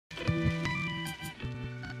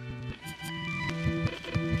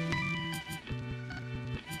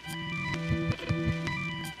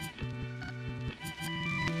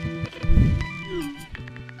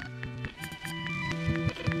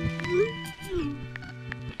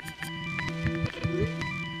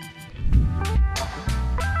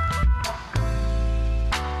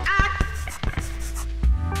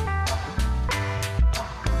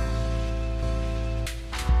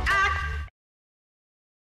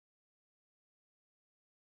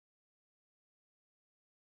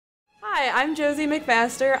Hi, I'm Josie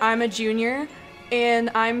McMaster. I'm a junior,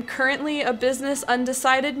 and I'm currently a business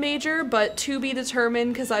undecided major, but to be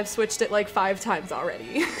determined because I've switched it like 5 times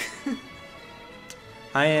already.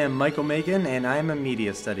 I am Michael Macon, and I'm a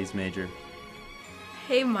media studies major.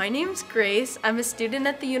 Hey, my name's Grace. I'm a student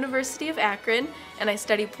at the University of Akron, and I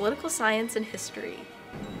study political science and history.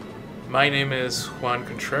 My name is Juan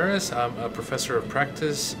Contreras. I'm a professor of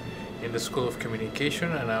practice in the School of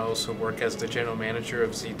Communication, and I also work as the general manager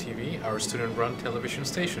of ZTV, our student-run television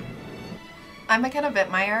station. I'm McKenna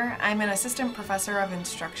Bittmeyer. I'm an assistant professor of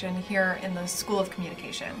instruction here in the School of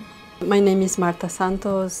Communication. My name is Marta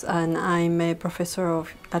Santos, and I'm a professor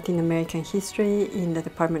of Latin American history in the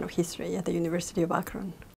Department of History at the University of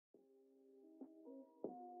Akron.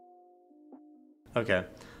 Okay,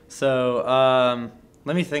 so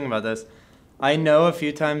let me think about this. I know a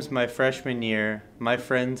few times my freshman year, my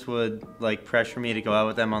friends would like pressure me to go out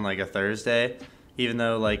with them on like a Thursday, even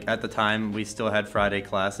though like at the time we still had Friday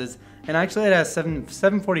classes. And actually it has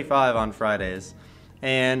 7:45 on Fridays.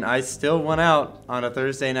 And I still went out on a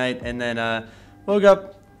Thursday night and then woke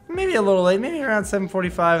up maybe a little late, maybe around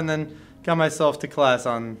 7:45, and then got myself to class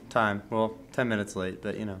on time. Well, 10 minutes late,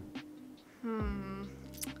 but you know.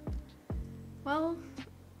 Well,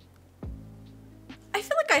 I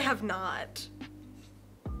feel like I have not.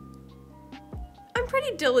 I'm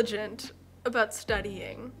pretty diligent about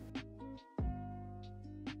studying.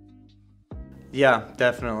 Yeah,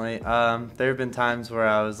 definitely. There have been times where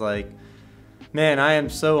I was like, man, I am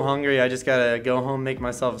so hungry, I just gotta go home, make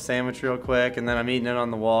myself a sandwich real quick, and then I'm eating it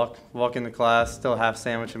on the walk into class, still half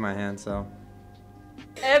sandwich in my hand, so.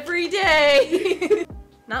 Every day!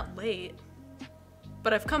 Not late,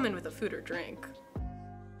 but I've come in with a food or drink.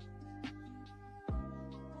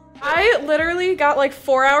 I literally got like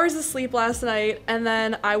 4 hours of sleep last night, and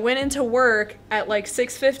then I went into work at like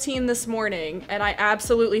 6:15 this morning, and I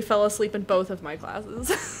absolutely fell asleep in both of my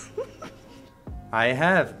classes. I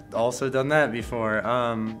have also done that before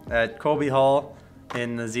at Colby Hall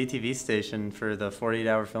in the ZTV station for the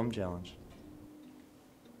 48-hour film challenge.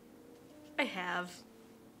 I have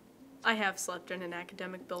slept in an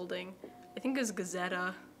academic building. I think it was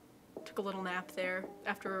Gazetta. Took a little nap there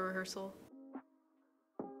after a rehearsal.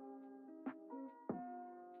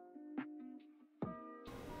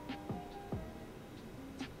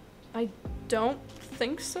 I don't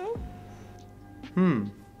think so.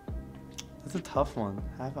 That's a tough one.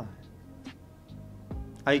 Have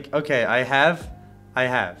I? Okay, I have.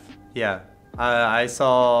 Yeah. I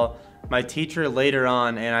saw my teacher later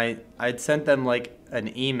on, and I'd sent them like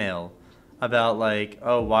an email about like,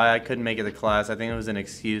 oh, why I couldn't make it to class. I think it was an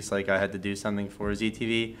excuse, like I had to do something for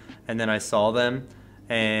ZTV. And then I saw them,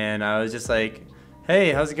 and I was just like,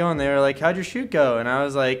 hey, how's it going? They were like, how'd your shoot go? And I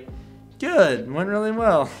was like, good, went really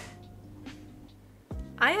well.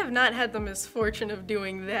 I have not had the misfortune of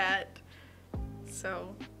doing that,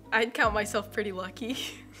 so I'd count myself pretty lucky.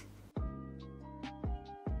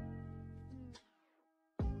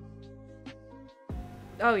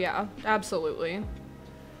 Oh yeah, absolutely.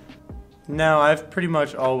 No, I've pretty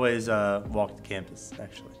much always walked the campus,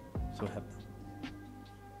 actually. So have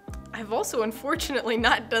I've also unfortunately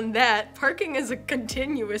not done that. Parking is a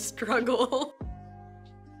continuous struggle.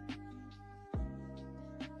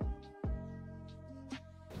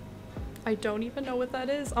 I don't even know what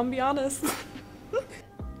that is, I'll be honest.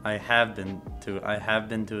 I have been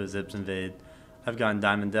to a Zips Invade. I've gotten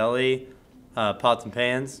Diamond Deli, pots and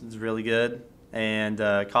pans, it's really good, and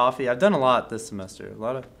coffee. I've done a lot this semester. A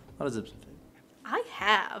lot of Zips Invade. I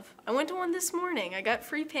have. I went to one this morning. I got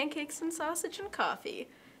free pancakes and sausage and coffee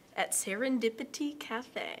at Serendipity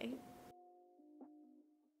Cafe.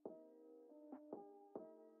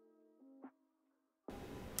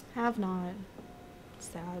 Have not.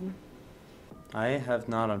 Sad. I have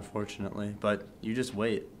not, unfortunately, but you just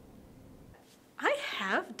wait. I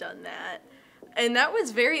have done that, and that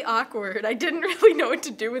was very awkward. I didn't really know what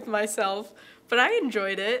to do with myself, but I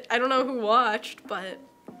enjoyed it. I don't know who watched, but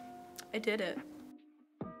I did it.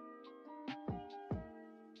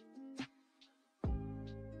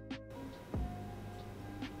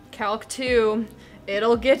 Calc 2,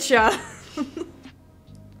 it'll get ya.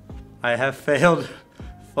 I have failed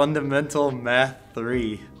Fundamental Math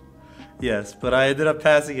 3. Yes, but I ended up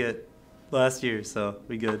passing it last year, so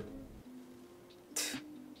we good.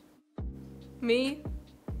 Me?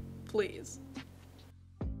 Please.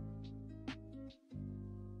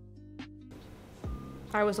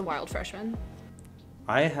 I was a wild freshman.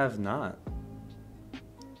 I have not.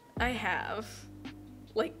 I have.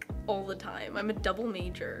 Like, all the time. I'm a double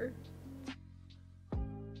major.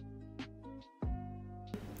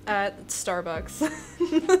 At Starbucks.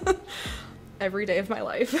 Every day of my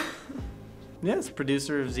life. Yes,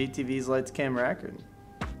 producer of ZTV's Lights Camera Akron.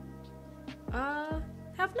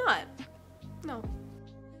 Have not. No.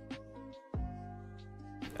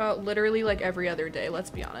 Literally like every other day,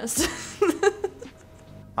 let's be honest.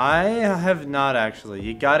 I have not actually.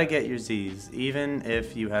 You gotta get your Z's, even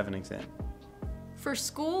if you have an exam. For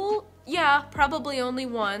school, yeah, probably only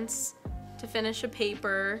once to finish a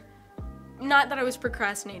paper. Not that I was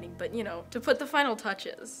procrastinating, but you know, to put the final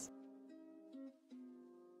touches.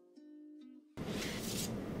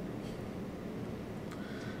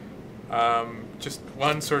 Just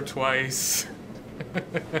once or twice.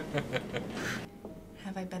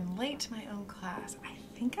 Have I been late to my own class? I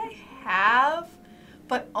think I have,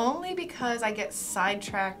 but only because I get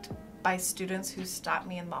sidetracked by students who stop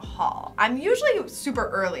me in the hall. I'm usually super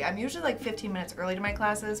early. I'm usually like 15 minutes early to my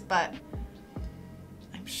classes, but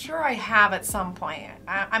I'm sure I have at some point.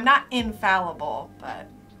 I'm not infallible, but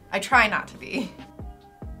I try not to be.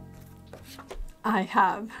 I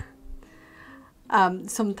have.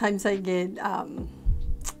 Sometimes I get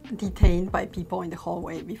detained by people in the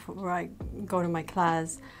hallway before I go to my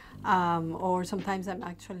class, or sometimes I'm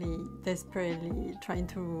actually desperately trying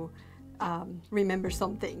to remember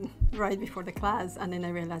something right before the class, and then I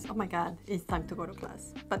realize, oh my God, it's time to go to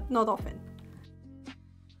class, but not often.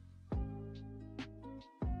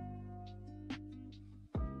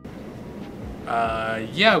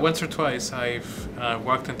 Yeah, once or twice I've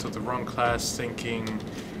walked into the wrong class thinking,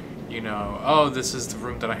 you know, oh, this is the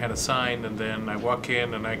room that I had assigned, and then I walk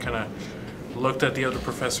in and I kind of looked at the other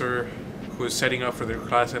professor who was setting up for their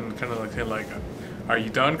class and kind of like, are you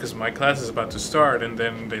done? Because my class is about to start. And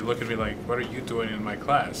then they look at me like, what are you doing in my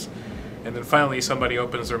class? And then finally somebody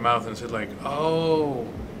opens their mouth and said like, oh,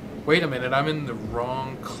 wait a minute, I'm in the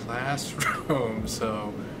wrong classroom.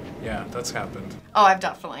 So yeah, that's happened. Oh, I've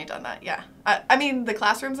definitely done that, yeah. I mean, the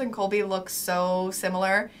classrooms in Colby look so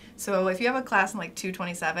similar. So if you have a class in like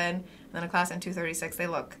 227 and then a class in 236, they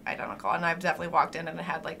look identical. And I've definitely walked in and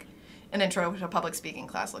had like an intro to a public speaking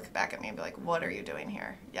class look back at me and be like, what are you doing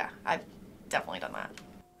here? Yeah, I've definitely done that.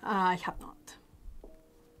 I have not.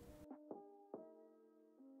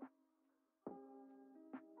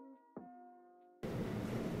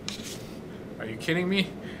 Are you kidding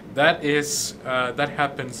me? That is, that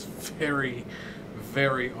happens very,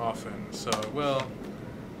 very often. So, well,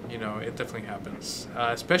 you know, it definitely happens.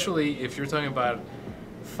 Especially if you're talking about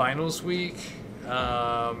finals week,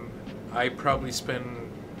 I probably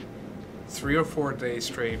spend 3 or 4 days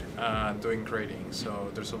straight doing grading.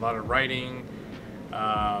 So there's a lot of writing.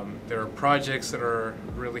 There are projects that are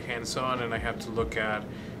really hands-on, and I have to look at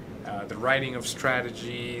the writing of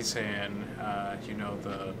strategies and, you know,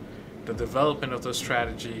 the development of those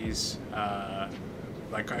strategies,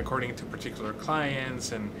 like according to particular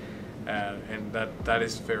clients, and that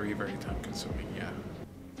is very, very time consuming, yeah.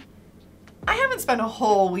 I haven't spent a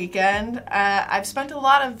whole weekend. I've spent a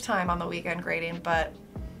lot of time on the weekend grading, but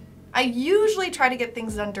I usually try to get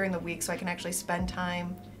things done during the week so I can actually spend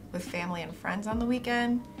time with family and friends on the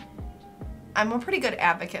weekend. I'm a pretty good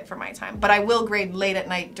advocate for my time, but I will grade late at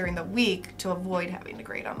night during the week to avoid having to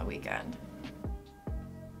grade on the weekend.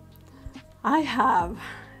 I have,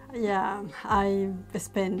 yeah. I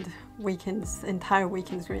spend weekends, entire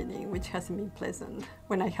weekends grading, which hasn't been pleasant.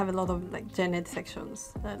 When I have a lot of like gen ed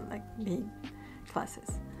sections, like big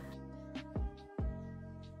classes.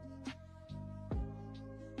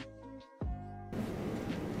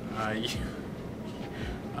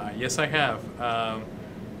 Yes, I have.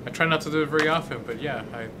 I try not to do it very often, but yeah,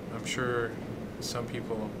 I'm sure some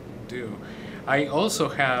people do. I also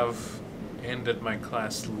have ended my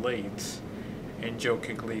class late and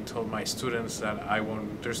jokingly told my students that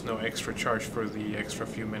there's no extra charge for the extra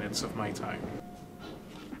few minutes of my time.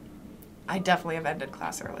 I definitely have ended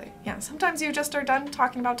class early. Yeah, sometimes you just are done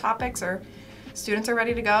talking about topics or students are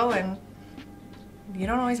ready to go and you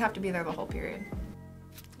don't always have to be there the whole period.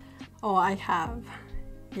 Oh, I have,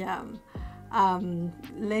 yeah.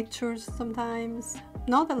 Lectures sometimes,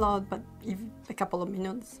 not a lot, but if a couple of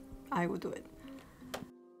minutes, I would do it.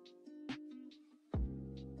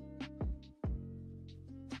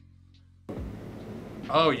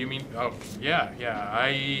 Oh, you mean, oh, yeah.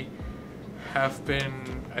 I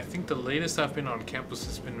think the latest I've been on campus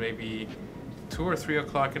has been maybe 2 or 3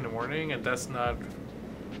 o'clock in the morning, and that's not,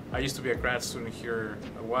 I used to be a grad student here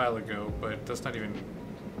a while ago, but that's not even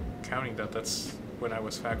counting that, that's when I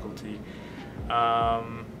was faculty.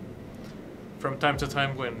 From time to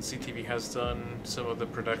time when CTV has done some of the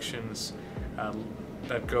productions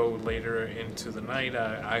that go later into the night,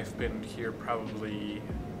 I've been here probably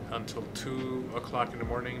until 2 o'clock in the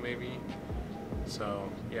morning maybe. So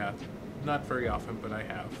yeah, not very often, but I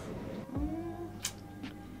have.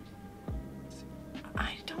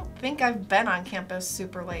 think I've been on campus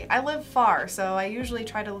super late. I live far, so I usually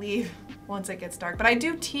try to leave once it gets dark. But I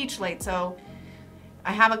do teach late, so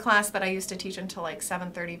I have a class that I used to teach until like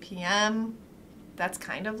 7:30 p.m. That's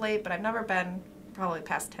kind of late, but I've never been probably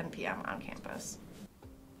past 10 p.m. on campus.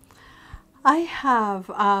 I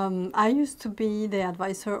have. I used to be the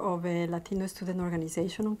advisor of a Latino student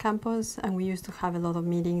organization on campus, and we used to have a lot of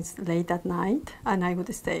meetings late at night, and I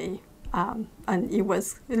would stay. And it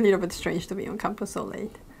was a little bit strange to be on campus so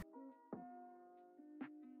late.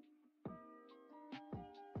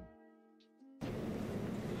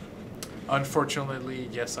 Unfortunately,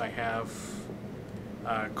 yes, I have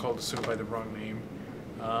called the student by the wrong name.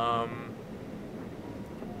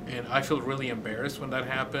 And I feel really embarrassed when that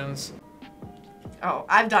happens. Oh,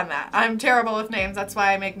 I've done that. I'm terrible with names. That's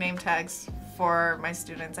why I make name tags for my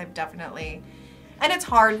students. I've definitely, and it's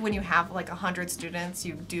hard when you have like 100 students,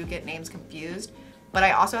 you do get names confused. But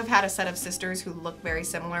I also have had a set of sisters who look very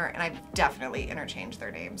similar, and I've definitely interchanged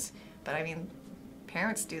their names. But I mean,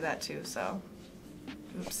 parents do that too, so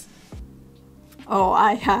oops. Oh,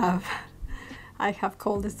 I have. I have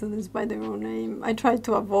called the students by their own name. I try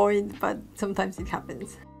to avoid, but sometimes it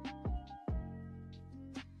happens.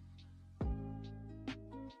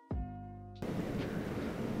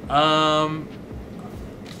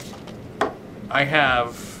 I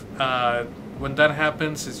have. When that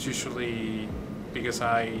happens, it's usually because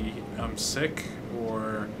I am sick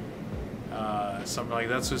or something like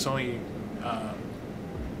that. So it's only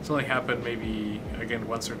happened maybe again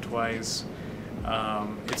once or twice.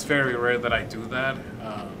 It's very rare that I do that.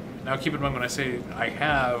 Now keep in mind when I say I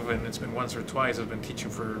have, and it's been once or twice, I've been teaching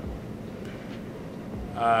for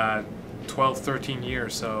 12, 13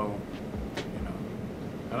 years, so you know,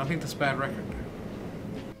 I don't think that's a bad record.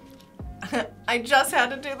 I just had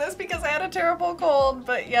to do this because I had a terrible cold,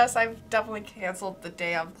 but yes, I've definitely canceled the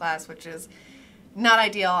day of class, which is not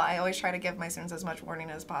ideal. I always try to give my students as much warning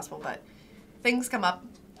as possible, but things come up,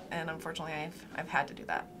 and unfortunately I've had to do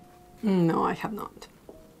that. No, I have not.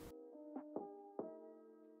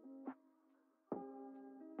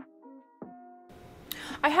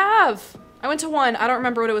 I have. I went to one. I don't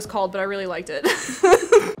remember what it was called, but I really liked it.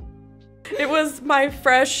 It was my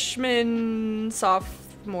freshman,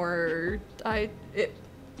 sophomore.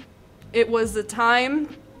 It was the time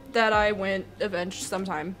that I went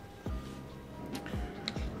sometime.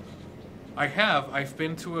 I've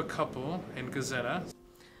been to a couple in Gazetta.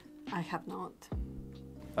 I have not.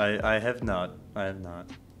 I have not. I have not.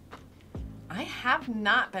 I have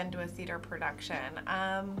not been to a theater production.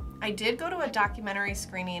 I did go to a documentary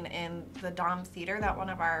screening in the Dom Theater that one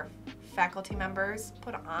of our faculty members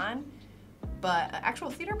put on, but an actual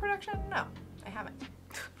theater production, no, I haven't.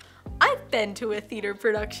 I've been to a theater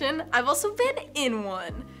production. I've also been in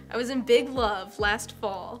one. I was in Big Love last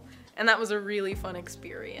fall, and that was a really fun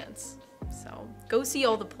experience. So go see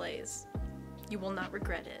all the plays. You will not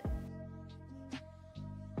regret it.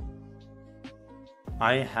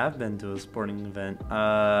 I have been to a sporting event.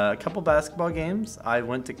 A couple basketball games. I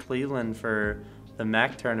went to Cleveland for the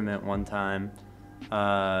MAC tournament one time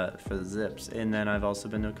for the Zips, and then I've also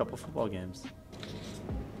been to a couple football games.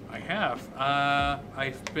 I have.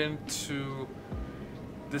 I've been to.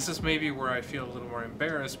 This is maybe where I feel a little more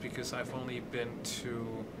embarrassed because I've only been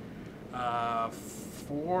to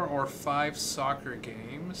 4 or 5 soccer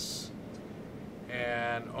games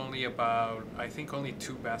and only I think only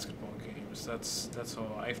 2 basketball games. That's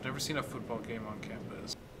all. I've never seen a football game on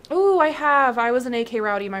campus. Ooh, I have. I was an AK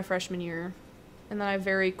Rowdy my freshman year. And then I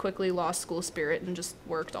very quickly lost school spirit and just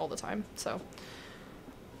worked all the time, so.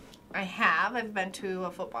 I have. I've been to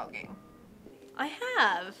a football game. I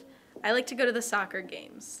have. I like to go to the soccer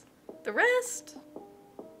games. The rest?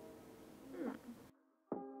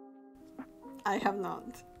 I have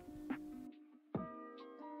not.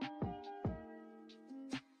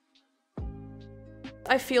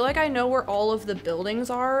 I feel like I know where all of the buildings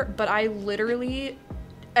are, but I literally,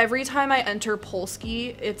 every time I enter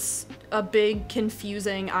Polsky, it's a big,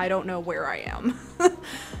 confusing, I don't know where I am.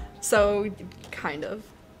 So, kind of.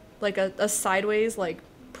 Like a sideways, like,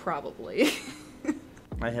 probably.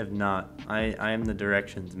 I have not. I am the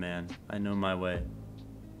directions man. I know my way.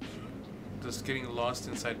 Does getting lost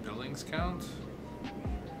inside buildings count?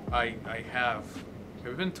 I have.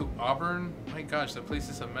 Have you been to Auburn? My gosh, that place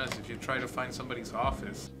is a mess if you try to find somebody's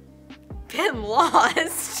office. Been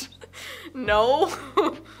lost? No.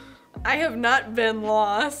 I have not been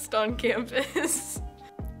lost on campus.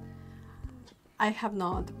 I have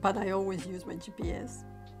not, but I always use my GPS.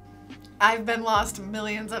 I've been lost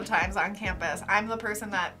millions of times on campus. I'm the person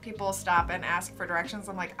that people stop and ask for directions.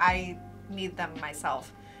 I'm like, I need them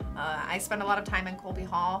myself. I spend a lot of time in Colby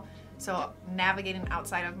Hall, So navigating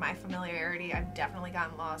outside of my familiarity, I've definitely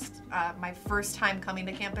gotten lost. My first time coming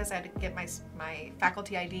to campus, I had to get my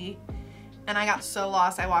faculty ID, and I got so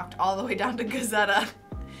lost I walked all the way down to Gazetta,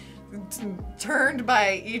 turned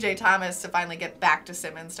by E.J. Thomas to finally get back to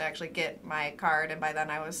Simmons to actually get my card, and by then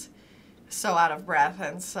I was so out of breath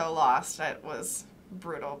and so lost. It was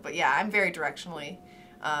brutal. But yeah, I'm very directionally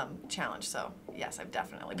challenged, so yes, I've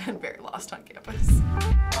definitely been very lost on campus.